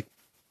seen like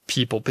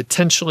people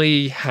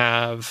potentially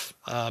have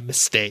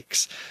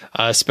mistakes,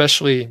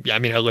 especially, I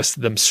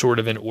listed them sort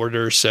of in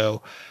order.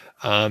 So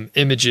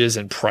images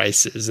and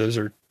prices, those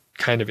are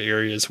kind of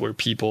areas where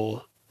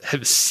people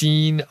have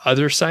seen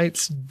other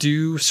sites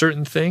do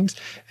certain things,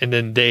 and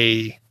then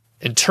they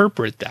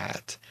interpret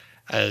that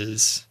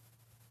as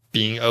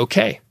being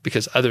okay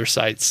because other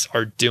sites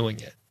are doing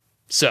it.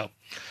 So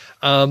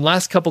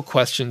last couple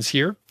questions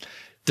here.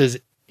 Does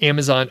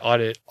Amazon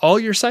audit all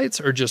your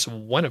sites or just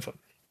one of them?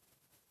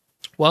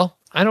 Well,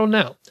 I don't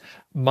know.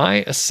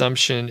 My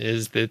assumption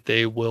is that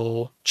they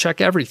will check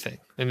everything,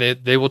 and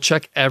they will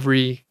check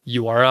every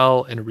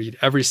URL and read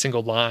every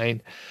single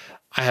line.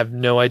 I have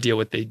no idea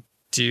what they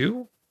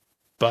do,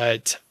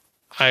 but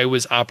I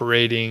was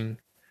operating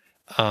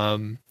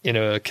in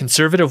a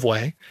conservative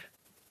way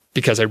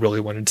because I really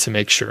wanted to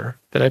make sure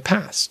that I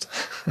passed.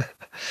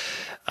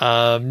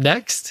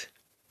 Next,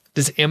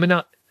 does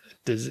Amazon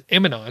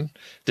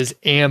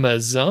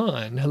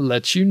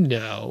let you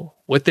know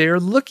what they are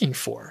looking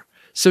for?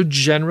 So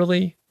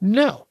generally,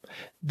 no.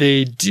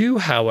 They do,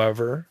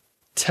 however,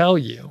 tell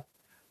you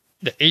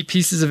the 8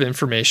 pieces of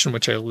information,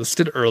 which I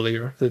listed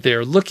earlier, that they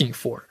are looking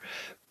for.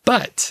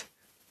 But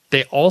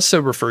they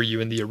also refer you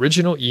in the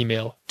original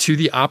email to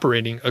the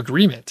operating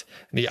agreement.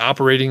 And the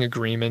operating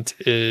agreement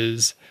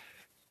is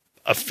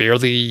a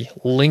fairly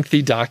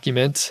lengthy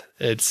document.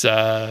 It's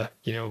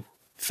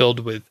filled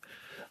with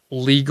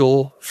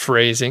legal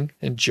phrasing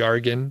and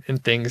jargon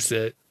and things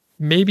that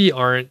maybe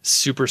aren't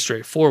super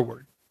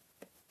straightforward.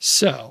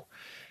 So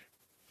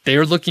they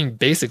are looking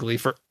basically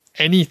for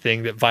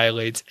anything that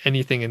violates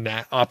anything in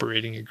that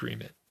operating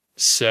agreement.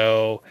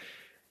 So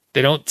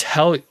they don't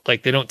tell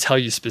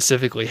you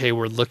specifically, hey,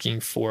 we're looking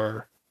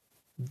for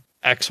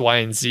X, Y,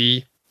 and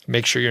Z.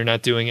 Make sure you're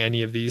not doing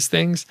any of these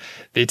things.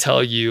 They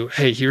tell you,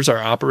 hey, here's our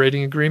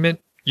operating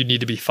agreement. You need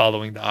to be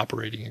following the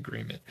operating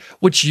agreement,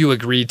 which you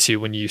agreed to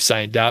when you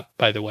signed up,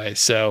 by the way.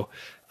 So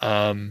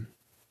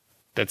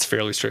that's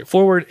fairly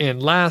straightforward.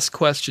 And last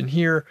question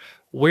here,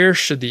 where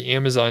should the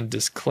Amazon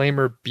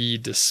disclaimer be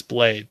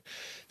displayed?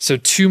 So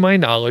to my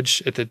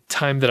knowledge, at the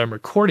time that I'm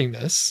recording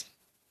this,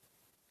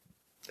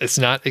 it's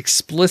not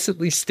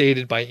explicitly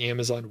stated by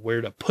Amazon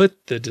where to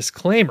put the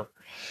disclaimer.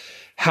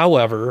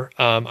 However,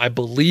 I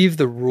believe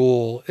the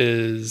rule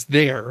is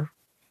there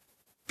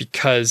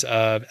because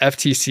of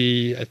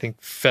FTC, I think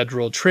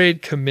Federal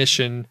Trade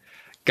Commission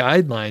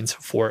guidelines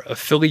for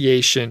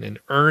affiliation and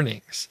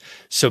earnings.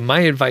 So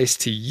my advice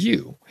to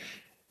you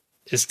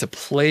is to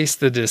place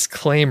the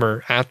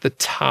disclaimer at the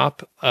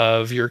top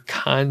of your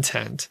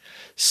content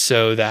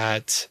so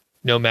that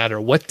no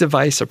matter what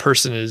device a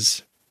person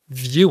is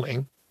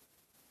viewing,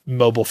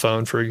 mobile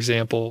phone, for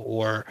example,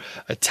 or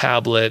a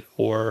tablet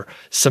or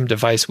some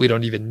device we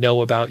don't even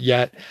know about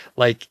yet,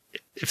 like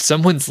if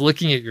someone's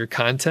looking at your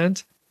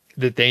content,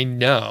 that they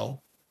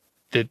know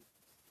that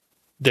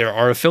there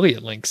are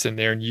affiliate links in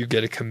there and you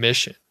get a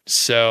commission.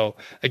 So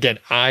again,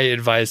 I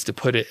advise to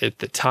put it at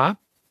the top.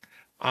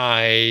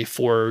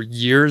 For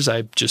years,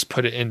 I just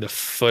put it in the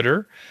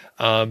footer.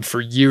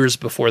 For years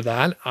before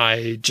that,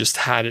 I just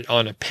had it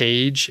on a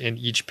page, and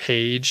each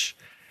page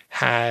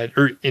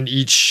in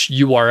each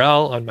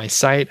URL on my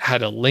site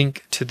had a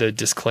link to the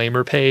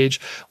disclaimer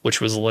page, which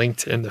was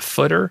linked in the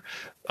footer.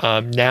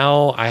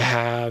 Now I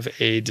have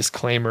a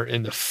disclaimer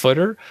in the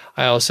footer.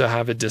 I also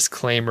have a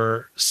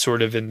disclaimer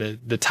sort of in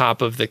the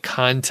top of the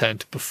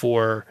content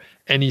before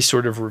any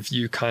sort of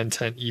review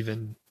content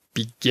even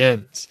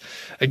begins.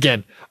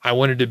 Again, I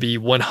wanted to be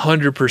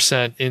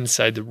 100%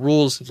 inside the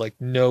rules, like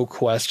no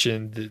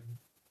question that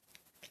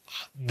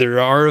there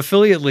are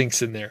affiliate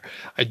links in there.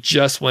 I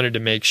just wanted to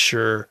make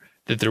sure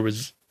that there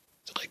was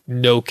like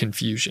no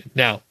confusion.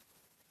 Now,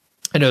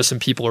 I know some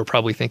people are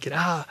probably thinking,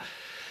 I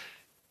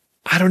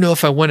don't know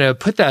if I want to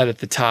put that at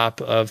the top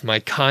of my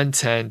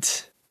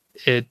content.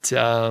 It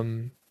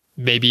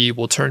maybe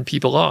will turn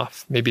people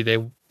off. Maybe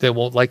they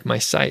won't like my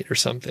site or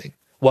something.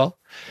 Well,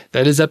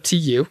 that is up to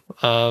you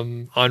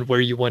on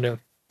where you want to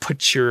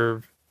put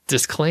your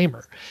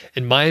disclaimer.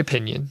 In my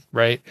opinion,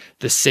 right,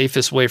 the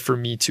safest way for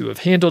me to have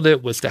handled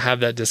it was to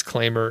have that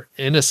disclaimer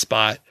in a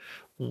spot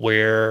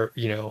where,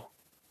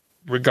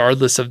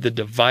 regardless of the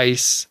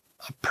device,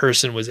 a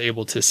person was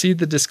able to see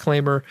the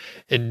disclaimer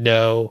and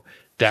know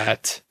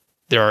that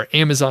there are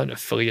Amazon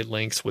affiliate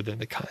links within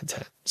the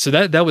content. So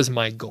that was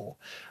my goal.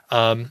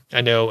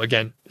 I know,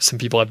 again, some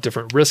people have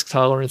different risk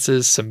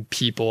tolerances. Some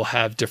people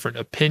have different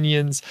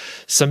opinions.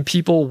 Some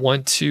people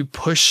want to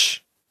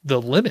push the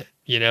limit,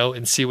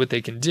 and see what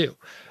they can do.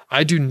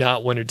 I do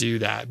not want to do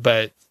that.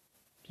 But,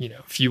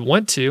 if you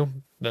want to,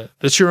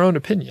 that's your own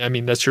opinion. I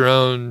mean, that's your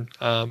own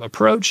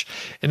approach,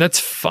 and that's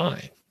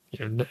fine.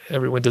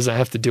 Everyone doesn't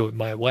have to do it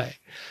my way.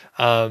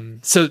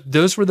 So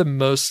those were the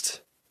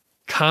most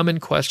common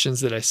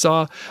questions that I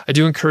saw. I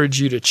do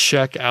encourage you to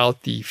check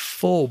out the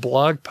full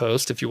blog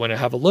post if you want to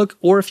have a look,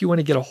 or if you want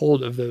to get a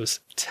hold of those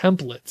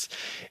templates.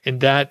 And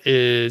that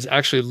is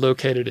actually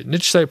located at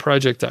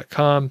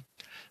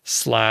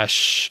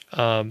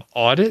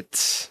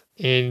nichesiteproject.com/audit.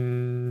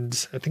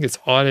 And I think it's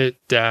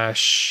audit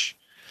dash.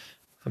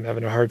 I'm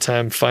having a hard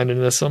time finding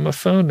this on my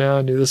phone now.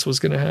 I knew this was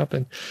going to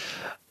happen.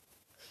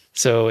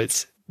 So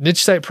it's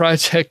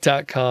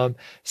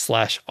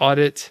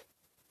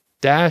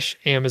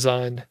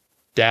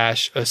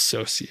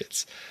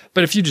nichesiteproject.com/audit-Amazon-associates.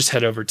 But if you just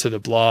head over to the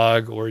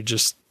blog or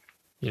just,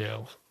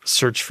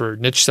 search for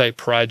Niche Site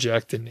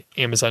Project and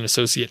Amazon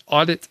Associate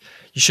Audit,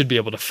 you should be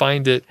able to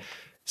find it.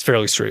 It's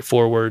fairly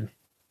straightforward.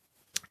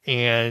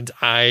 And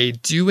I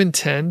do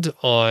intend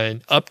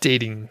on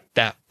updating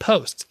that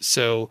post.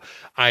 So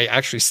I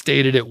actually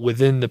stated it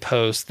within the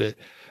post that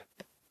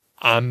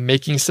I'm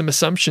making some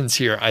assumptions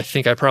here. I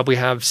think I probably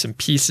have some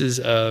pieces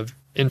of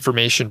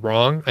information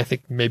wrong. I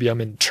think maybe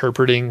I'm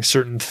interpreting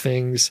certain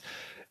things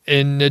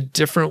in a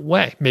different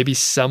way. Maybe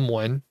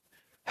someone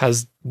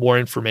has more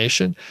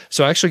information.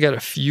 So I actually got a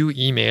few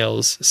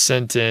emails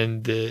sent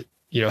in that,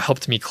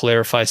 helped me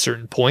clarify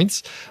certain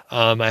points.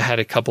 I had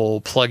a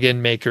couple plugin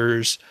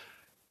makers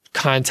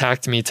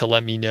contact me to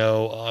let me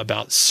know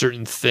about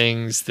certain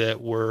things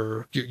that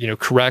were,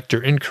 correct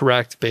or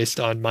incorrect based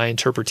on my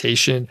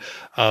interpretation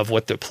of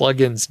what the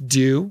plugins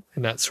do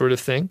and that sort of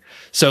thing.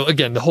 So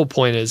again, the whole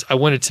point is I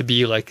want it to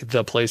be like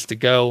the place to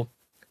go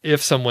if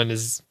someone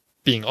is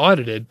being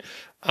audited,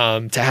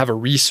 to have a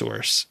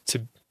resource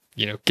to,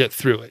 get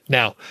through it.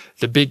 Now,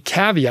 the big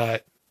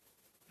caveat,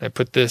 I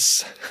put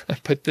this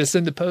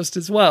in the post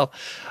as well.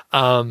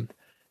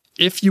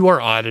 If you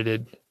are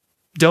audited,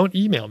 don't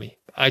email me.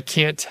 I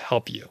can't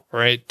help you,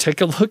 right?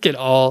 Take a look at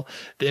all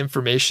the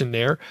information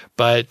there,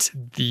 but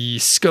the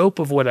scope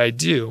of what I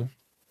do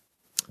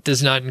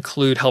does not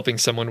include helping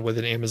someone with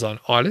an Amazon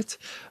audit.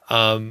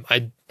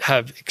 I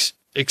have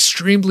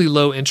extremely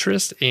low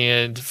interest,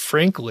 and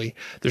frankly,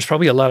 there's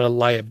probably a lot of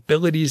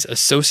liabilities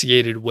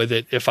associated with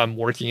it if I'm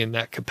working in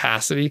that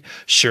capacity.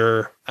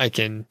 Sure, I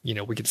can,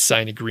 we could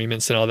sign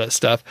agreements and all that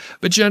stuff,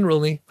 but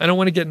generally, I don't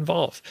want to get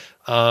involved.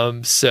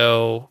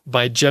 So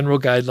my general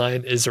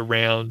guideline is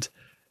around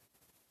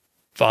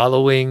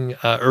following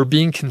or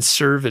being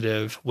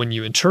conservative when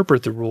you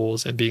interpret the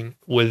rules and being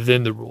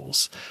within the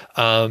rules,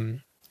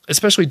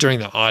 especially during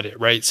the audit,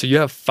 right? So you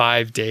have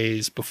 5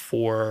 days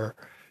before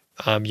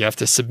you have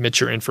to submit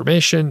your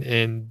information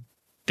and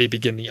they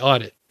begin the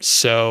audit.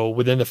 So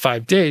within the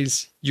 5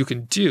 days, you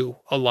can do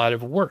a lot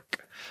of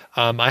work.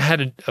 I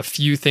had a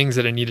few things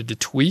that I needed to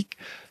tweak.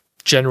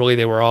 Generally,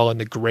 they were all in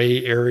the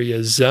gray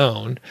area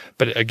zone.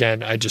 But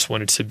again, I just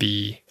wanted to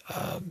be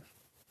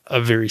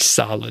a very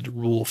solid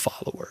rule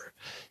follower.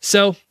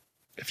 So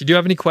if you do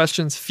have any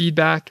questions,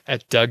 feedback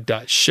at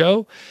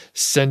doug.show,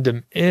 send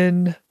them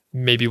in.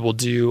 Maybe we'll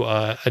do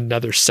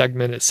another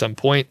segment at some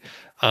point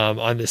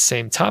on the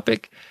same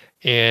topic.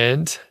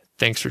 And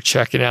thanks for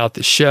checking out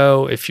the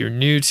show. If you're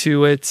new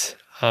to it,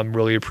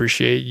 really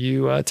appreciate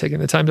you taking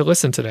the time to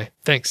listen today.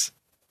 Thanks.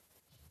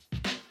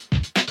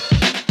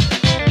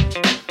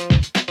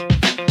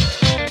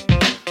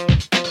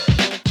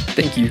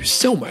 Thank you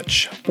so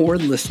much for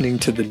listening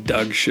to The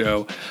Doug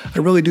Show. I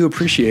really do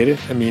appreciate it.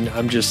 I mean,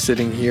 I'm just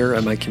sitting here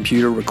at my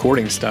computer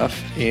recording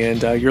stuff,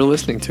 and you're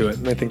listening to it,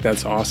 and I think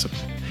that's awesome.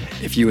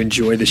 If you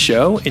enjoy the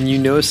show and you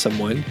know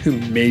someone who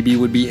maybe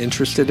would be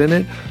interested in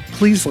it,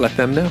 please let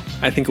them know.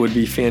 I think it would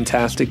be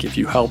fantastic if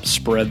you help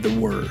spread the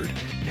word.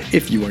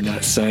 If you are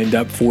not signed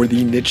up for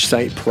the Niche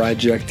Site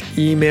Project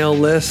email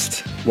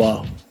list,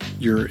 well,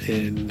 you're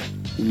in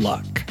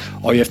luck.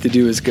 All you have to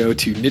do is go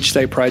to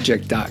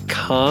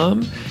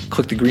nichesiteproject.com,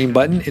 click the green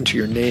button, enter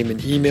your name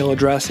and email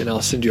address, and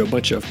I'll send you a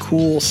bunch of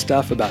cool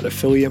stuff about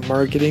affiliate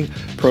marketing,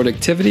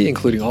 productivity,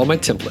 including all my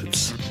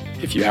templates.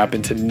 If you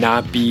happen to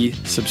not be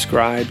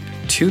subscribed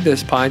to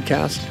this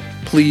podcast,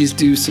 please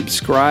do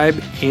subscribe,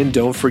 and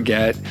don't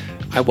forget,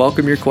 I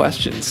welcome your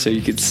questions. So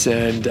you could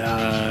send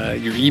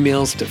your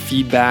emails to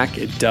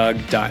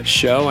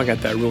feedback@doug.show. I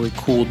got that really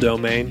cool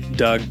domain,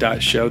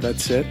 doug.show,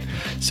 that's it.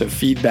 So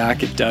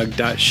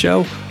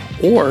feedback@doug.show,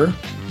 or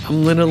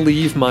I'm going to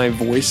leave my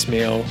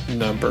voicemail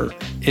number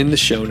in the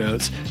show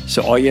notes.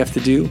 So all you have to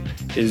do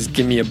is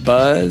give me a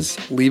buzz,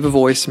 leave a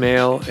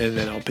voicemail, and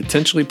then I'll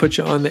potentially put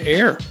you on the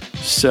air.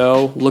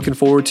 So looking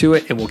forward to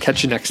it, and we'll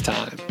catch you next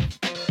time.